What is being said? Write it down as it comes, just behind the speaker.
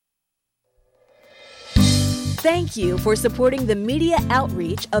Thank you for supporting the media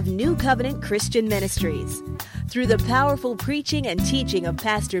outreach of New Covenant Christian Ministries. Through the powerful preaching and teaching of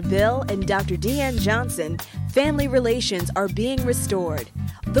Pastor Bill and Dr. Deanne Johnson, family relations are being restored.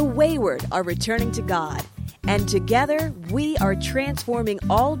 The wayward are returning to God. And together, we are transforming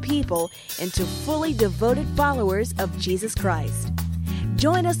all people into fully devoted followers of Jesus Christ.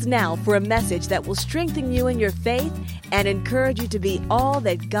 Join us now for a message that will strengthen you in your faith and encourage you to be all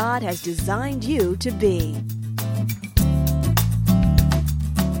that God has designed you to be.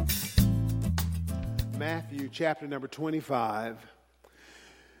 Matthew chapter number 25.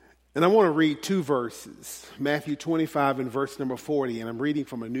 And I want to read two verses. Matthew 25 and verse number 40. And I'm reading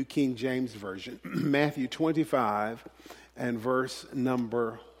from a New King James Version. Matthew 25 and verse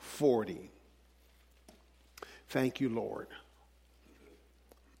number 40. Thank you, Lord.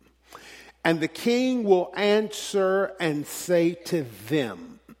 And the king will answer and say to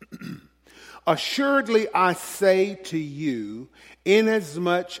them, Assuredly I say to you,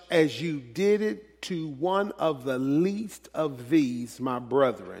 inasmuch as you did it to one of the least of these, my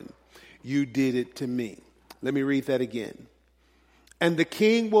brethren, you did it to me. Let me read that again. And the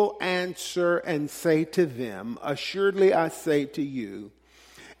king will answer and say to them, Assuredly I say to you,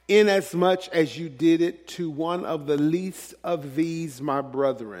 inasmuch as you did it to one of the least of these, my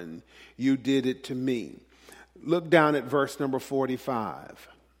brethren, you did it to me. Look down at verse number 45.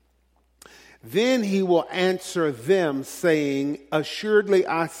 Then he will answer them, saying, Assuredly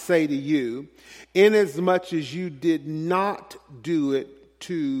I say to you, inasmuch as you did not do it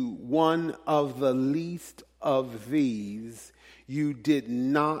to one of the least of these, you did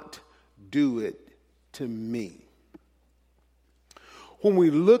not do it to me. When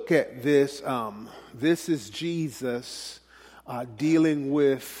we look at this, this is Jesus dealing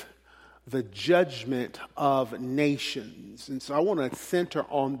with the judgment of nations. And so I want to center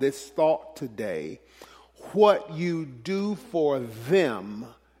on this thought today. What you do for them,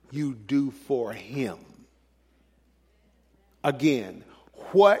 you do for him. Again,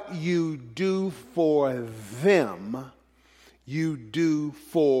 what you do for them, you do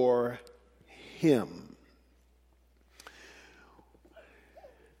for him.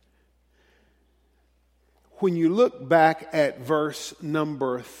 When you look back at verse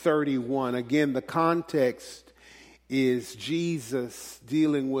number 31, again, the context is Jesus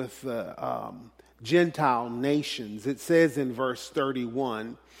dealing with the Gentile nations. It says in verse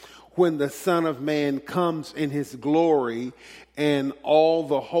 31, when the Son of Man comes in his glory and all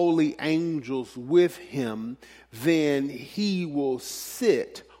the holy angels with him, then he will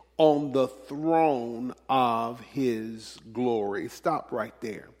sit on the throne of his glory. Stop right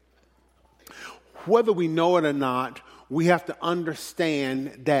there. Whether we know it or not, we have to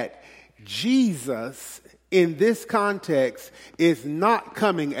understand that Jesus, in this context, is not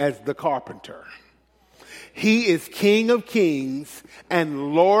coming as the carpenter. He is King of Kings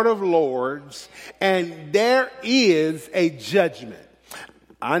and Lord of Lords, and there is a judgment.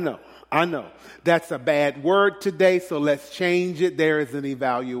 I know. That's a bad word today, so let's change it. There is an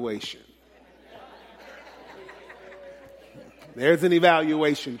evaluation. There's an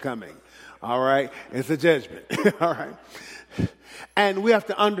evaluation coming. All right. It's a judgment. All right. And we have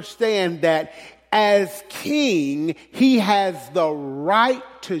to understand that as king, he has the right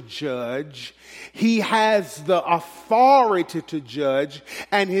to judge. He has the authority to judge,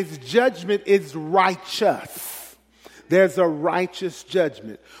 and his judgment is righteous. There's a righteous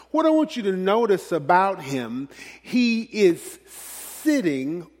judgment. What I want you to notice about him, he is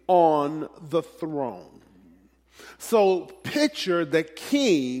sitting on the throne. So picture the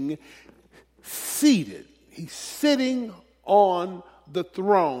king seated. He's sitting on the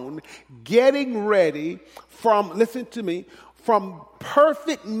throne, getting ready from, listen to me, from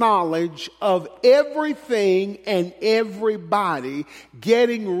perfect knowledge of everything and everybody,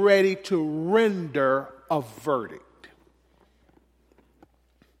 getting ready to render a verdict.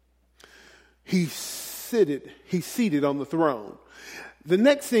 He's seated on the throne. The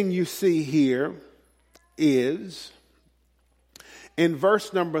next thing you see here is in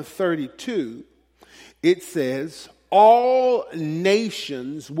verse number 32, it says, all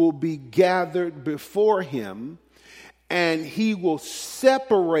nations will be gathered before him, and he will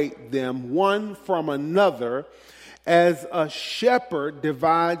separate them one from another as a shepherd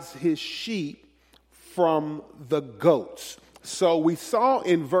divides his sheep from the goats. So we saw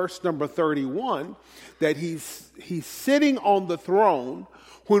in verse number 31 that he's sitting on the throne.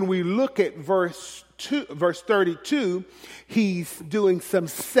 When we look at verse 32, he's doing some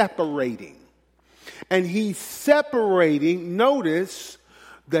separating. And he's separating, notice,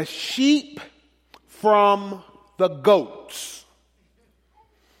 the sheep from the goats.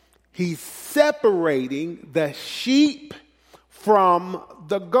 He's separating the sheep from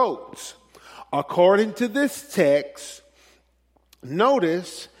the goats. According to this text,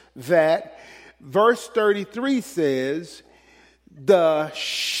 notice that verse 33 says, the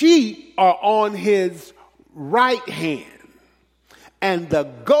sheep are on his right hand and the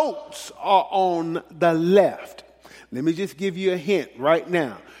goats are on the left. Let me just give you a hint right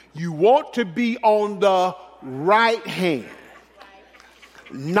now. You want to be on the right hand,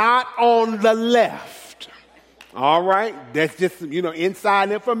 not on the left. All right? That's just,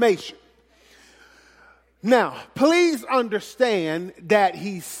 inside information. Now, please understand that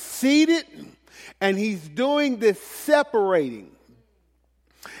he's seated and he's doing this separating.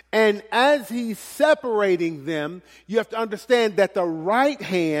 And as he's separating them, you have to understand that the right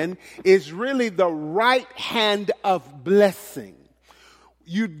hand is really the right hand of blessing.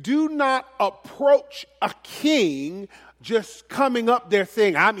 You do not approach a king just coming up there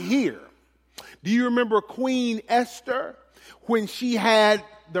saying, I'm here. Do you remember Queen Esther when she had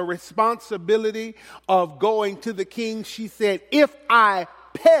the responsibility of going to the king? She said, if I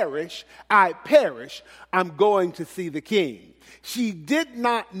perish, I'm going to see the king. She did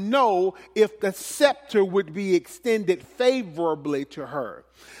not know if the scepter would be extended favorably to her.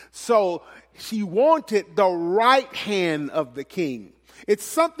 So she wanted the right hand of the king. It's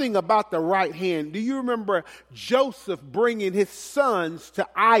something about the right hand. Do you remember Joseph bringing his sons to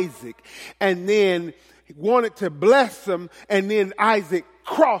Isaac and then wanted to bless them, and then Isaac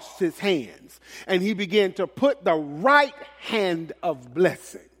crossed his hands and he began to put the right hand of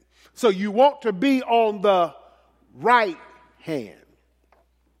blessing. So you want to be on the right hand.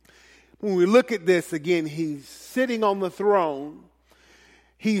 When we look at this again, he's sitting on the throne.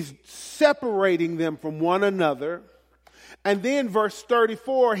 He's separating them from one another. And then verse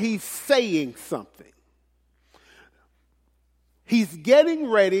 34, he's saying something. He's getting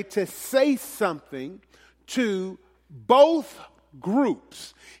ready to say something to both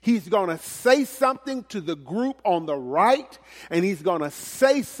groups. He's going to say something to the group on the right, and he's going to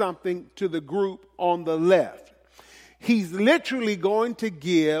say something to the group on the left. He's literally going to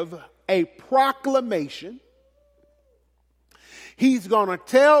give a proclamation. He's going to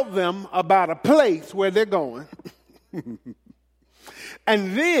tell them about a place where they're going.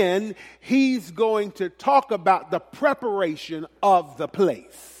 And then he's going to talk about the preparation of the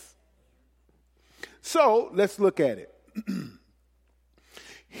place. So let's look at it.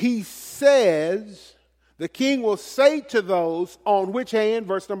 He says, the king will say to those on which hand,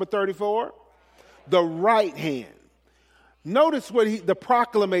 verse number 34, the right hand. Notice what the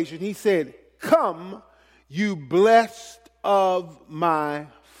proclamation, he said, come, you blessed of my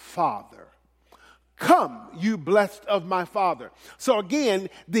Father. Come, you blessed of my Father. So again,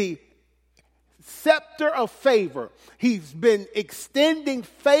 the scepter of favor, he's been extending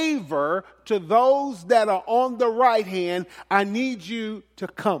favor to those that are on the right hand. I need you to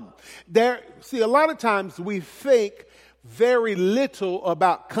come. See, a lot of times we think very little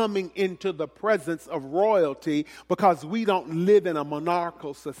about coming into the presence of royalty because we don't live in a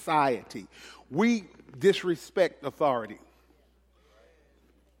monarchical society. We disrespect authority.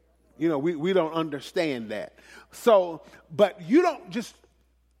 We don't understand that. So, but you don't just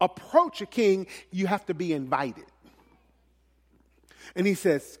approach a king, you have to be invited. And he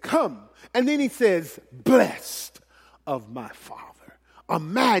says, come. And then he says, blessed of my Father.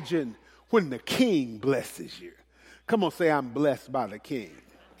 Imagine when the king blesses you. Come on, say, I'm blessed by the king.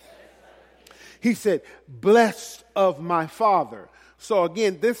 He said, blessed of my Father. So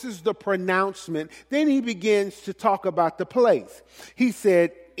again, this is the pronouncement. Then he begins to talk about the place. He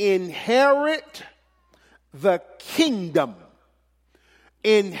said, inherit the kingdom.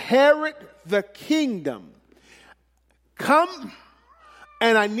 Inherit the kingdom. Come,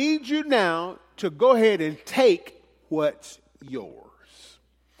 and I need you now to go ahead and take what's yours.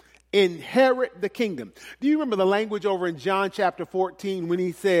 Inherit the kingdom. Do you remember the language over in John chapter 14 when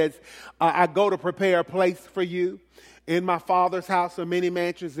he says, I go to prepare a place for you? In my Father's house are many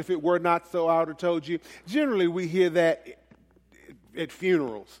mansions. If it were not so, I would have told you. Generally, we hear that at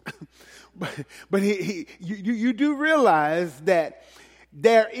funerals. but you do realize that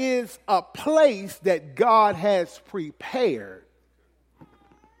there is a place that God has prepared.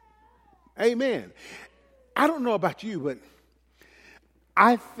 Amen. I don't know about you, but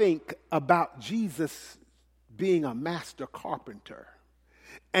I think about Jesus being a master carpenter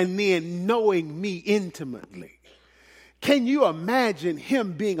and then knowing me intimately. Can you imagine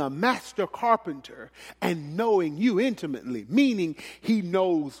him being a master carpenter and knowing you intimately? Meaning he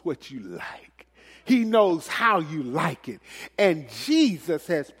knows what you like. He knows how you like it. And Jesus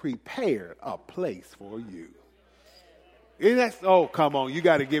has prepared a place for you. Isn't that, oh, come on, you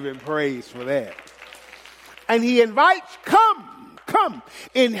got to give him praise for that. And he invites, come,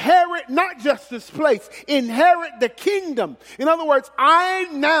 inherit not just this place, inherit the kingdom. In other words, I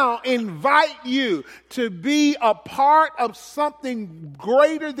now invite you to be a part of something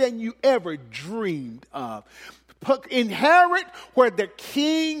greater than you ever dreamed of. Inherit where the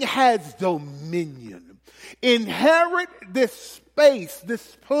king has dominion. Inherit this space,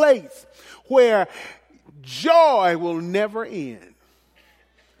 this place where joy will never end.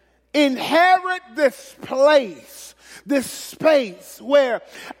 Inherit this place, this space where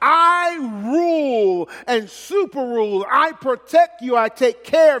I rule and super rule. I protect you. I take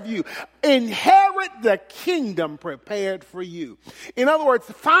care of you. Inherit the kingdom prepared for you. In other words,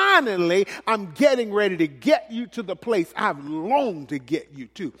 finally, I'm getting ready to get you to the place I've longed to get you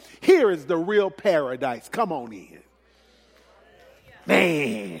to. Here is the real paradise. Come on in.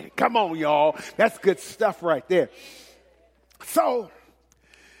 Man, come on, y'all. That's good stuff right there. So,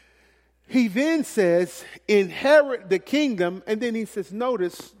 he then says, inherit the kingdom. And then he says,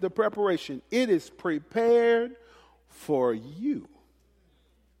 notice the preparation. It is prepared for you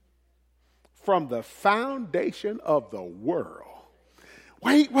from the foundation of the world.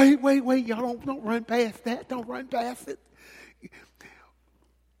 Wait. Y'all don't run past that. Don't run past it.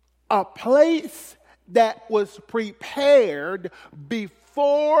 A place that was prepared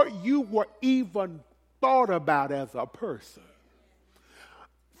before you were even thought about as a person.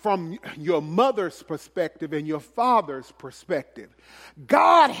 From your mother's perspective and your father's perspective.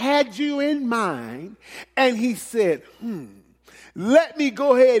 God had you in mind, and he said, let me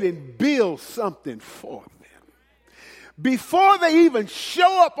go ahead and build something for them. Before they even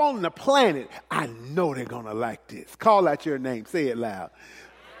show up on the planet, I know they're going to like this. Call out your name. Say it loud.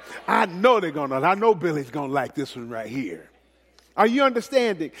 I know they're going to. I know Billy's going to like this one right here. Are you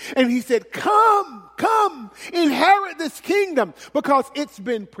understanding? And he said, come, inherit this kingdom because it's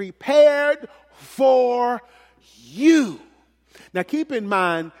been prepared for you. Now keep in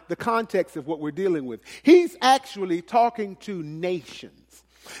mind the context of what we're dealing with. He's actually talking to nations.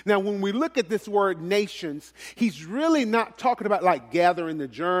 Now, when we look at this word nations, he's really not talking about like gathering the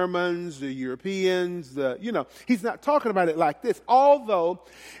Germans, the Europeans, he's not talking about it like this. Although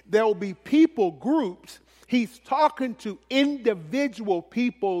there will be people groups, he's talking to individual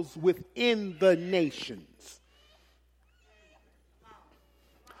peoples within the nations.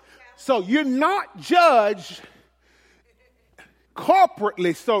 So you're not judged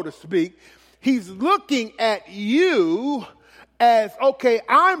corporately, so to speak. He's looking at you as, okay,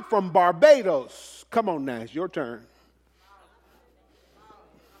 I'm from Barbados. Come on now, it's your turn.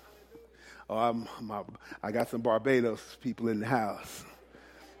 Oh, I got some Barbados people in the house.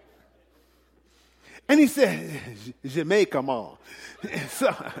 And he said, Jamaica, come on.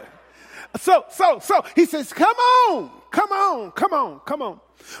 So he says, come on.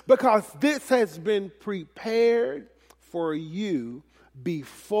 Because this has been prepared for you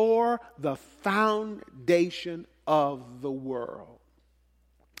before the foundation of the world.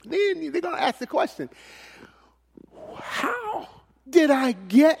 Then they're going to ask the question, how did I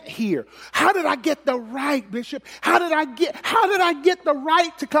get here? How did I get the right, Bishop? How did I get the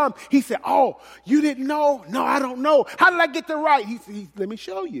right to come? He said, oh, you didn't know? No, I don't know. How did I get the right? He said, let me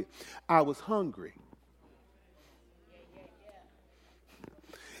show you. I was hungry.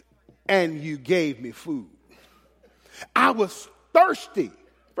 And you gave me food. I was thirsty.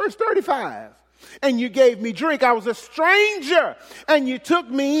 Verse 35. And you gave me drink. I was a stranger. And you took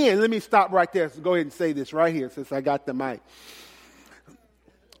me in. Let me stop right there. So go ahead and say this right here since I got the mic.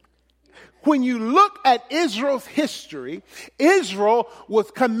 When you look at Israel's history, Israel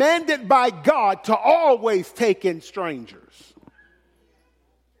was commanded by God to always take in strangers.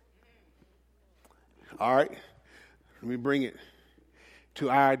 All right. Let me bring it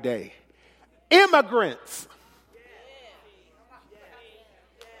to our day. Immigrants.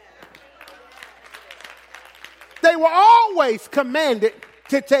 They were always commanded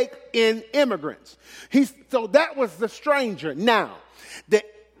to take in immigrants. So that was the stranger. Now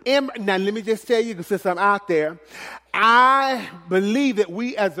let me just tell you, since I'm out there, I believe that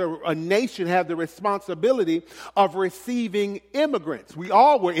we as a nation have the responsibility of receiving immigrants. We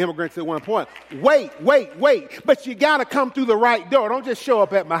all were immigrants at one point. Wait. But you got to come through the right door. Don't just show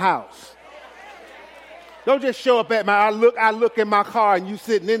up at my house. Don't just show up at I look in my car and you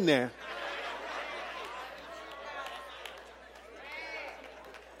sitting in there.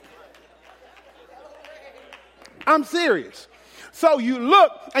 I'm serious. So you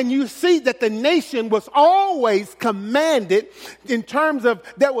look and you see that the nation was always commanded in terms of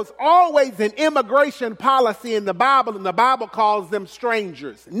there was always an immigration policy in the Bible, and the Bible calls them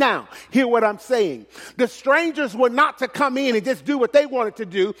strangers. Now, hear what I'm saying. The strangers were not to come in and just do what they wanted to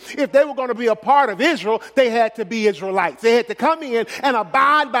do. If they were going to be a part of Israel, they had to be Israelites. They had to come in and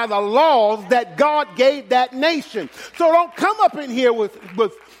abide by the laws that God gave that nation. So don't come up in here with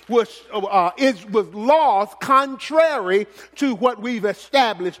laws contrary to what we've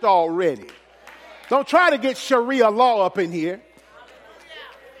established already. Don't try to get Sharia law up in here.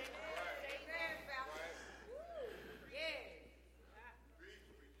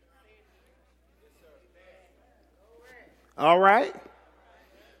 All right?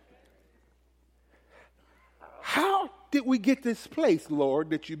 How did we get this place, Lord,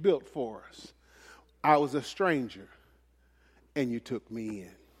 that you built for us? I was a stranger, and you took me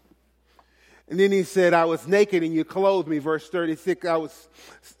in. And then he said, I was naked and you clothed me. Verse 36,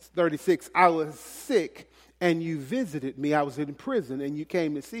 I was sick and you visited me. I was in prison and you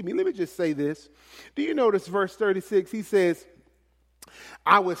came to see me. Let me just say this. Do you notice verse 36? He says,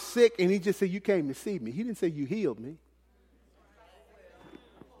 I was sick, and he just said, you came to see me. He didn't say you healed me.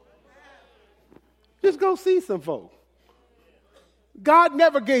 Just go see some folk. God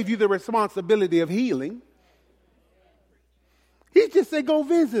never gave you the responsibility of healing. He just said, go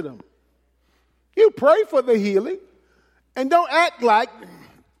visit them. You pray for the healing, and don't act like,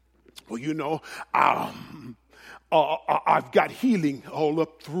 well, you know, I've got healing all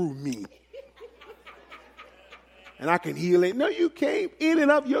up through me. And I can heal it. No, you can't. In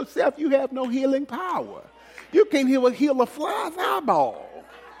and of yourself, you have no healing power. You can't heal a fly's eyeball.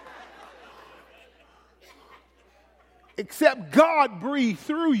 Except God breathed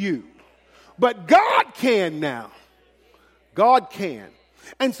through you. But God can now. God can.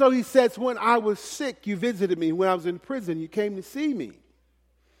 And so he says, when I was sick, you visited me. When I was in prison, you came to see me.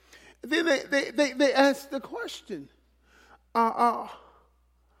 Then they asked the question,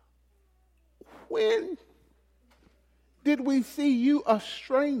 when did we see you a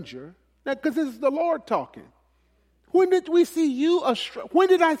stranger? Now, because this is the Lord talking. When did we see you when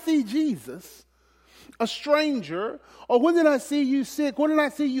did I see Jesus a stranger? Or when did I see you sick? When did I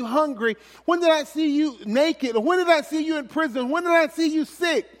see you hungry? When did I see you naked? Or when did I see you in prison? When did I see you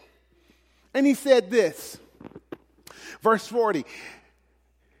sick? And he said this, verse 40,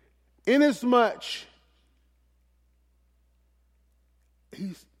 inasmuch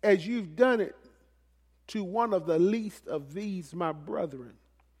as you've done it to one of the least of these, my brethren,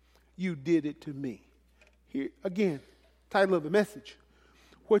 you did it to me. Here again, title of the message,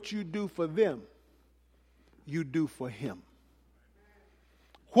 what you do for them, you do for him.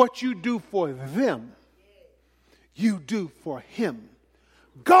 What you do for them, you do for him.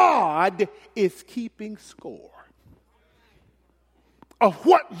 God is keeping score of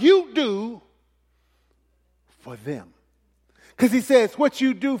what you do for them. Because he says, what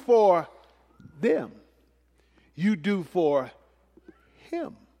you do for them, you do for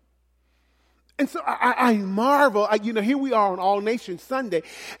him. And so I marvel, here we are on All Nations Sunday,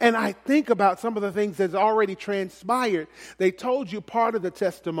 and I think about some of the things that's already transpired. They told you part of the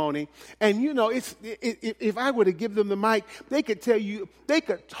testimony, and if I were to give them the mic, they could tell you, they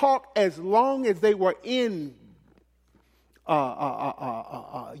could talk as long as they were in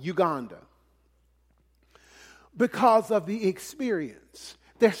Uganda because of the experience.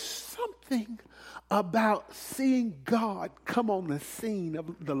 There's something about seeing God come on the scene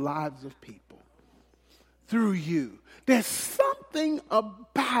of the lives of people through you. There's something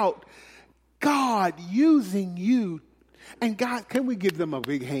about God using you. And God, can we give them a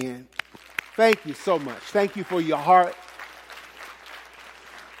big hand? Thank you so much. Thank you for your heart.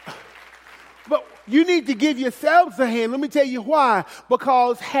 But you need to give yourselves a hand. Let me tell you why.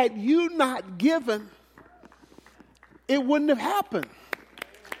 Because had you not given, it wouldn't have happened.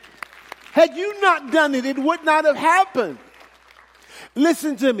 Had you not done it, it would not have happened.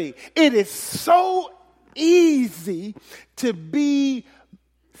 Listen to me. It is so easy to be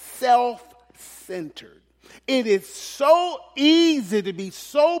self-centered. It is so easy to be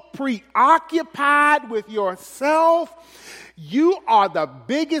so preoccupied with yourself. You are the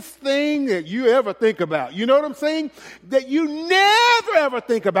biggest thing that you ever think about. You know what I'm saying? That you never ever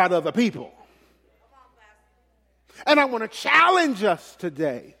think about other people. And I want to challenge us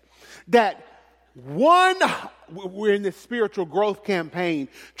today that we're in this spiritual growth campaign,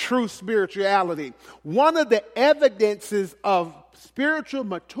 true spirituality. One of the evidences of spiritual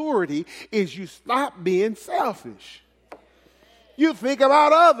maturity is you stop being selfish. You think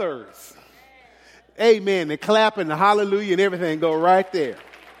about others. Amen. The clap and the hallelujah and everything go right there.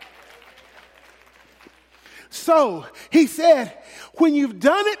 So he said, when you've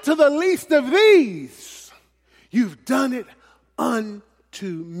done it to the least of these, you've done it unto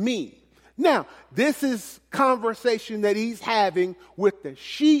me. Now, this is conversation that he's having with the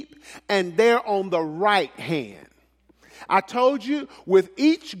sheep, and they're on the right hand. I told you, with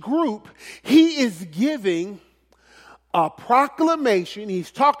each group, he is giving a proclamation.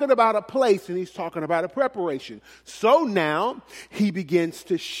 He's talking about a place, and he's talking about a preparation. So now he begins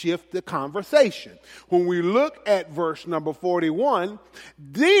to shift the conversation. When we look at verse number 41,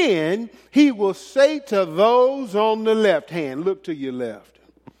 then he will say to those on the left hand, look to your left.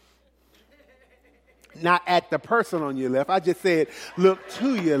 Not at the person on your left. I just said, look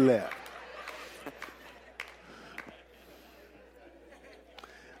to your left.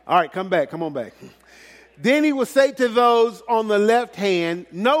 All right, come back. Come on back. Then he will say to those on the left hand,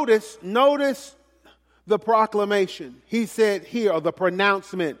 notice the proclamation. He said here, or the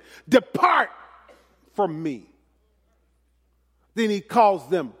pronouncement, depart from me. Then he calls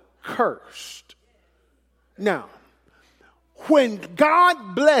them cursed. Now, when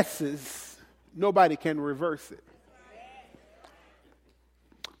God blesses, nobody can reverse it.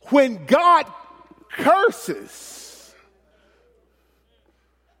 When God curses,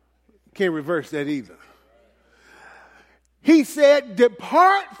 can't reverse that either. He said,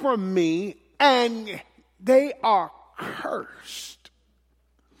 depart from me, and they are cursed.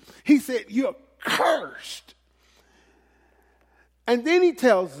 He said, you're cursed. And then he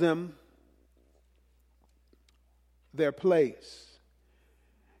tells them their place.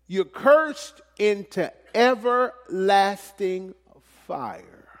 You're cursed into everlasting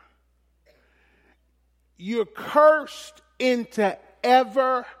fire. You're cursed into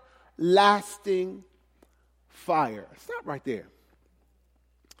everlasting fire. Stop right there.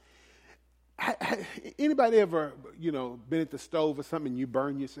 Anybody ever, been at the stove or something and you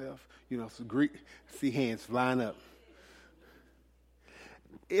burn yourself? See hands flying up.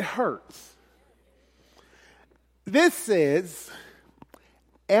 It hurts. This says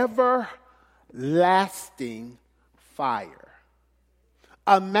everlasting fire.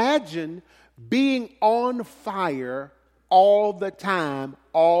 Imagine being on fire all the time,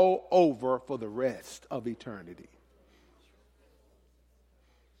 all over for the rest of eternity.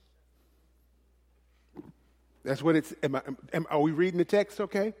 That's what it's. Are we reading the text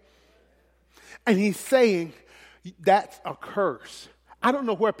okay? And he's saying that's a curse. I don't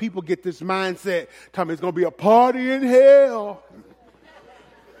know where people get this mindset, Tommy, it's going to be a party in hell.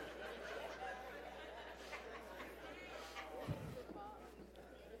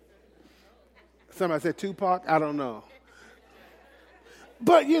 Somebody said Tupac? I don't know.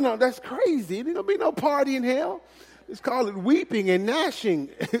 But, that's crazy. There's going to be no party in hell. It's called weeping and gnashing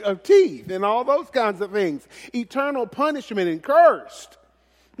of teeth and all those kinds of things. Eternal punishment and cursed.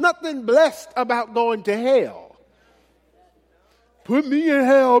 Nothing blessed about going to hell. Put me in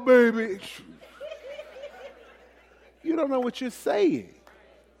hell, baby. You don't know what you're saying.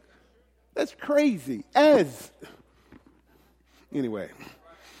 That's crazy. Anyway.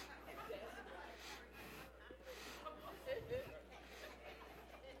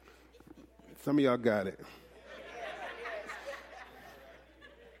 Some of y'all got it.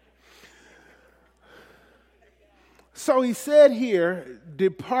 So he said here,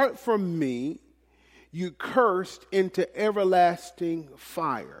 depart from me, you cursed, into everlasting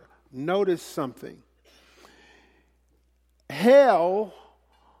fire. Notice something. Hell,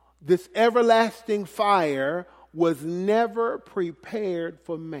 this everlasting fire, was never prepared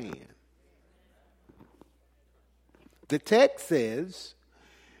for man. The text says,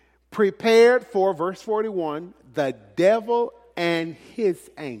 prepared for, verse 41, the devil and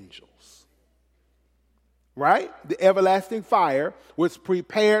his angels. Right? The everlasting fire was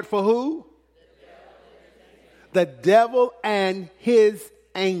prepared for who? The devil and his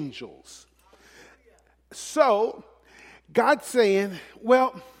angels. So, God's saying,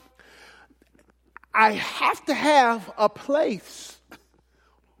 well, I have to have a place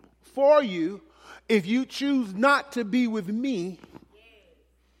for you if you choose not to be with me.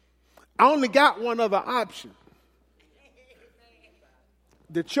 I only got one other option.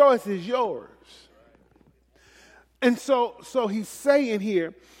 The choice is yours. And so he's saying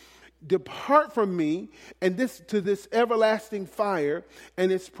here, depart from me and this everlasting fire,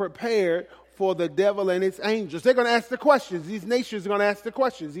 and it's prepared for the devil and his angels. They're going to ask the questions. These nations are going to ask the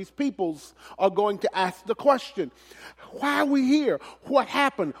questions. These peoples are going to ask the question. Why are we here? What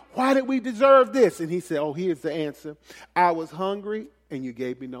happened? Why did we deserve this? And he said, here's the answer. I was hungry and you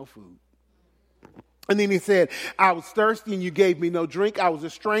gave me no food. And then he said, I was thirsty and you gave me no drink. I was a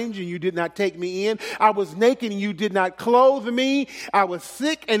stranger and you did not take me in. I was naked and you did not clothe me. I was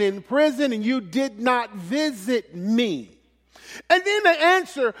sick and in prison and you did not visit me. And then they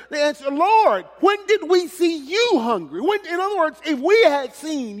answer, Lord, when did we see you hungry? In other words, if we had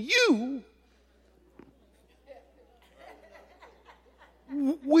seen you,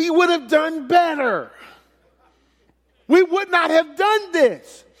 we would have done better. We would not have done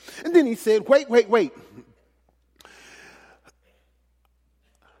this. And then he said, wait.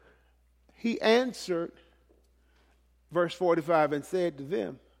 He answered, verse 45, and said to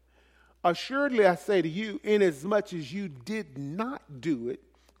them, assuredly I say to you, inasmuch as you did not do it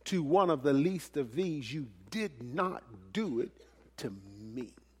to one of the least of these, you did not do it to me.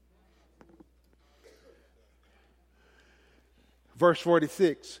 Verse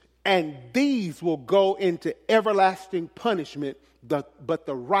 46, and these will go into everlasting punishment, but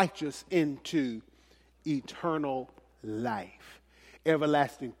the righteous into eternal life.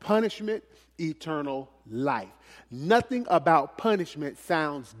 Everlasting punishment, eternal life. Nothing about punishment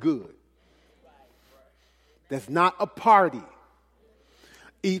sounds good. That's not a party.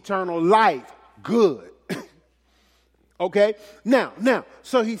 Eternal life, good. Okay? Now,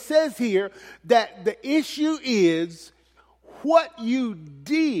 so he says here that the issue is what you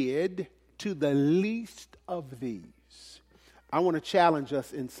did to the least of these. I want to challenge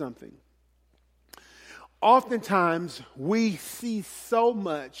us in something. Oftentimes, we see so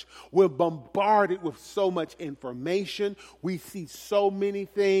much, we're bombarded with so much information, we see so many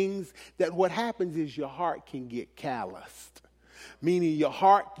things that what happens is your heart can get calloused. Meaning your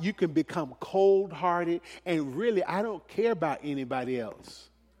heart, you can become cold-hearted, and really, I don't care about anybody else.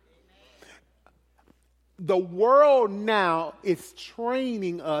 The world now is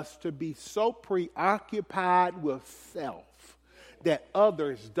training us to be so preoccupied with self that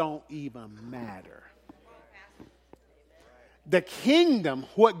others don't even matter. The kingdom,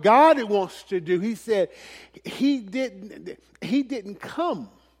 what God wants to do, he said he didn't come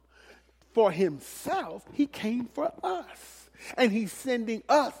for himself, he came for us. And he's sending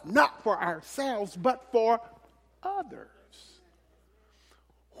us not for ourselves, but for others.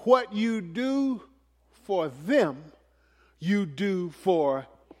 What you do for them, you do for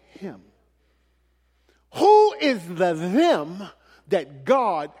him. Who is the them that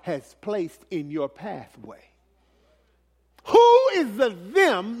God has placed in your pathway? Who is the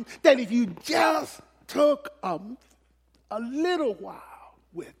them that if you just took a little while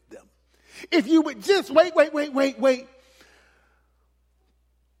with them, if you would just wait,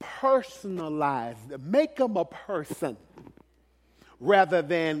 personalize them, make them a person rather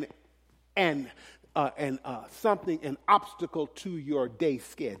than an obstacle to your day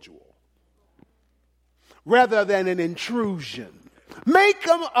schedule, rather than an intrusion. Make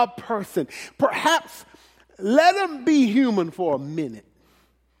them a person. Perhaps let them be human for a minute.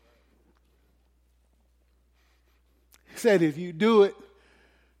 He said, if you do it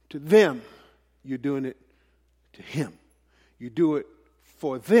to them, you're doing it to him. You do it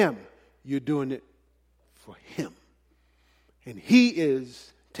for them, you're doing it for him. And he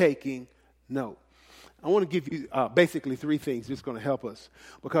is taking note. I want to give you basically three things that's going to help us.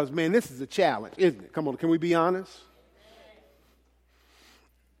 Because, man, this is a challenge, isn't it? Come on, can we be honest?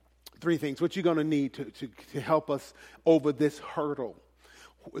 Three things. What you're going to need to help us over this hurdle.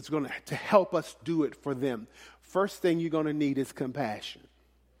 It's going to help us do it for them. First thing you're going to need is compassion.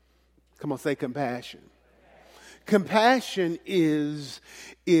 Come on, say compassion. Compassion is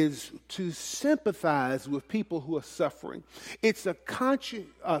to sympathize with people who are suffering. It's a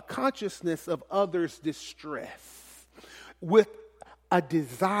consciousness of others' distress with a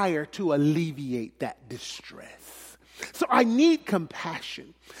desire to alleviate that distress. So I need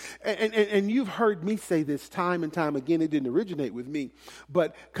compassion. And you've heard me say this time and time again. It didn't originate with me.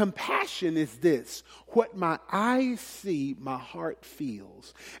 But compassion is this. What my eyes see, my heart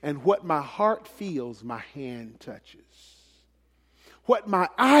feels. And what my heart feels, my hand touches. What my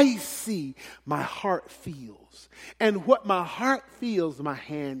eyes see, my heart feels. And what my heart feels, my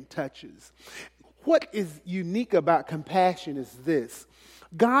hand touches. What is unique about compassion is this.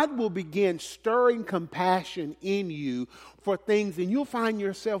 God will begin stirring compassion in you for things, and you'll find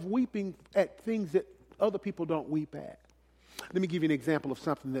yourself weeping at things that other people don't weep at. Let me give you an example of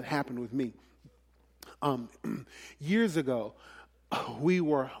something that happened with me. Years ago, we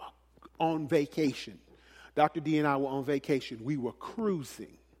were on vacation. Dr. D and I were on vacation. We were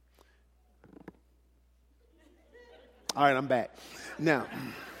cruising. All right, I'm back. Now,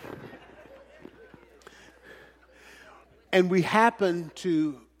 and we happened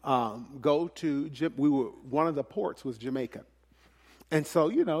to go to, one of the ports was Jamaica. And so,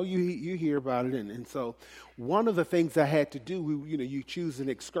 you hear about it. And so one of the things I had to do, you choose an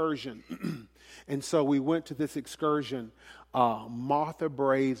excursion. And so we went to this excursion, Martha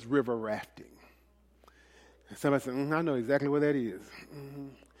Braves River Rafting. And somebody said, I know exactly what that is.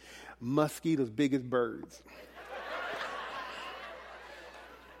 Mosquitoes big as birds.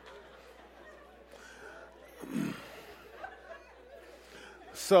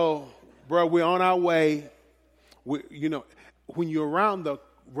 So, bro, we're on our way. When you're around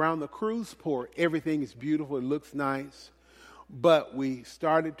the cruise port, everything is beautiful. It looks nice. But we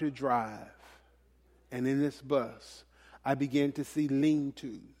started to drive. And in this bus, I began to see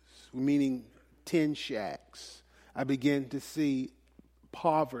lean-tos, meaning tin shacks. I began to see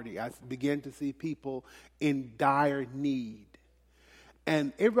poverty. I began to see people in dire need.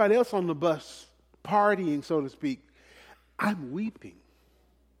 And everybody else on the bus partying, so to speak, I'm weeping.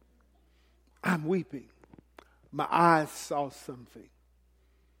 I'm weeping. My eyes saw something.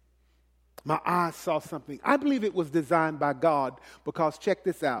 My eyes saw something. I believe it was designed by God because check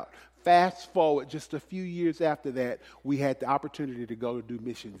this out. Fast forward just a few years after that, we had the opportunity to go to do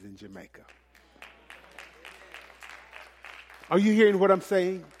missions in Jamaica. Are you hearing what I'm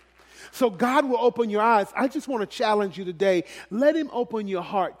saying? So God will open your eyes. I just want to challenge you today. Let him open your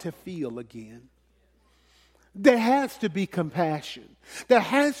heart to feel again. There has to be compassion. There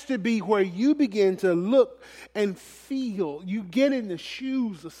has to be where you begin to look and feel. You get in the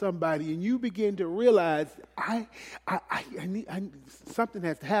shoes of somebody and you begin to realize, I need something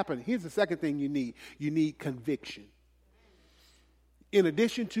has to happen. Here's the second thing you need. You need conviction. In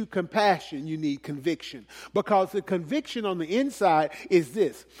addition to compassion, you need conviction. Because the conviction on the inside is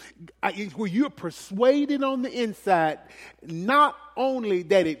this. Where you're persuaded on the inside, not only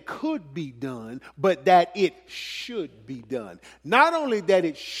that it could be done, but that it should be done. Not only that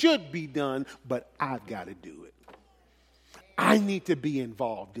it should be done, but I've got to do it. I need to be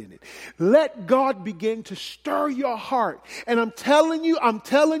involved in it. Let God begin to stir your heart. And I'm telling you,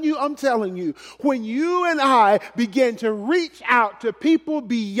 when you and I begin to reach out to people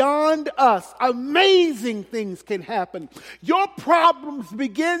beyond us, amazing things can happen. Your problems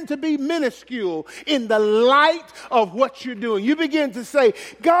begin to be minuscule in the light of what you're doing. You begin to say,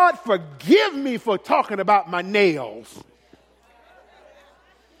 God, forgive me for talking about my nails.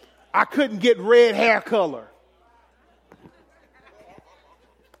 I couldn't get red hair color.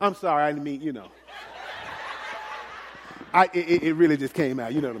 I'm sorry, I didn't mean, It really just came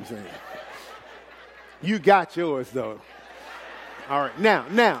out, you know what I'm saying? You got yours, though. All right, now,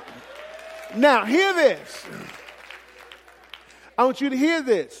 hear this. I want you to hear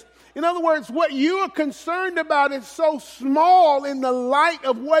this. In other words, what you are concerned about is so small in the light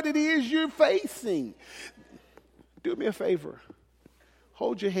of what it is you're facing. Do me a favor.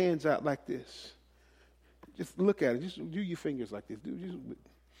 Hold your hands out like this. Just look at it. Just do your fingers like this.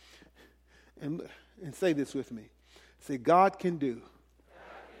 And say this with me. Say, God can do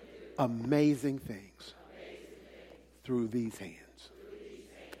amazing things through these hands.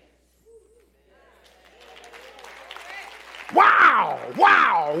 Wow,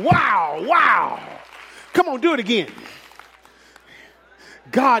 wow, wow, wow. Come on, do it again.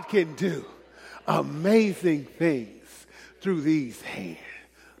 God can do amazing things through these hands.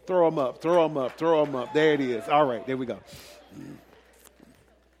 Throw them up, throw them up, throw them up. There it is. All right, there we go.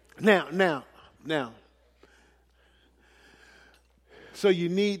 Now. So you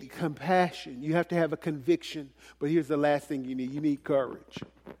need compassion. You have to have a conviction. But here's the last thing you need. You need courage.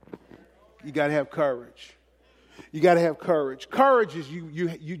 You got to have courage. You got to have courage. Courage is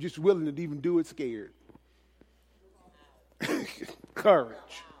you just willing to even do it scared.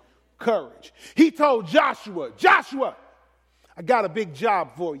 Courage. He told Joshua, I got a big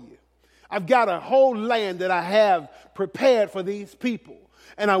job for you. I've got a whole land that I have prepared for these people.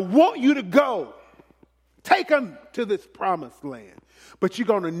 And I want you to go. Take them to this promised land. But you're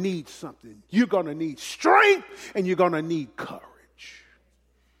going to need something. You're going to need strength and you're going to need courage.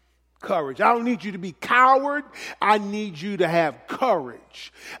 Courage. I don't need you to be coward. I need you to have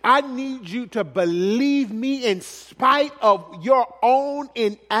courage. I need you to believe me in spite of your own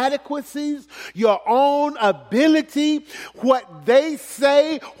inadequacies, your own ability, what they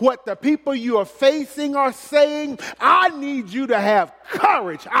say, what the people you are facing are saying. I need you to have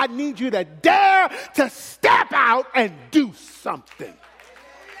courage. I need you to dare to step out and do something.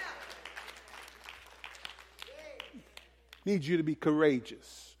 Need you to be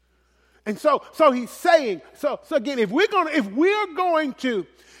courageous. And so he's saying, so again, if we're going to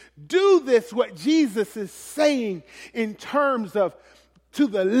do this, what Jesus is saying in terms of to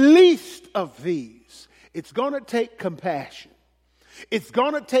the least of these, it's going to take compassion. It's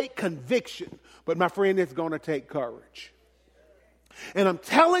going to take conviction. But my friend, it's going to take courage. And I'm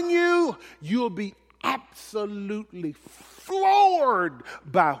telling you, you'll be absolutely floored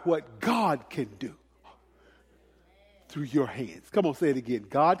by what God can do through your hands. Come on, say it again.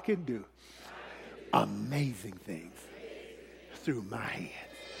 God can do amazing things through my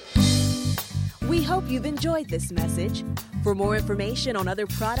hands. We hope you've enjoyed this message. For more information on other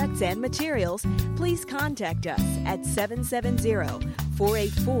products and materials, please contact us at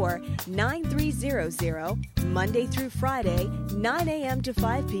 770-484-9300, Monday through Friday, 9 a.m. to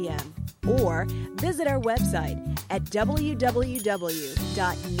 5 p.m. Or visit our website at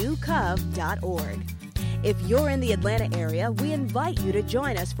www.newcov.org. If you're in the Atlanta area, we invite you to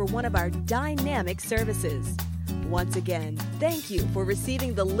join us for one of our dynamic services. Once again, thank you for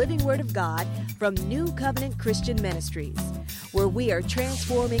receiving the living Word of God from New Covenant Christian Ministries, where we are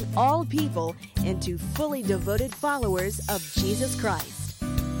transforming all people into fully devoted followers of Jesus Christ.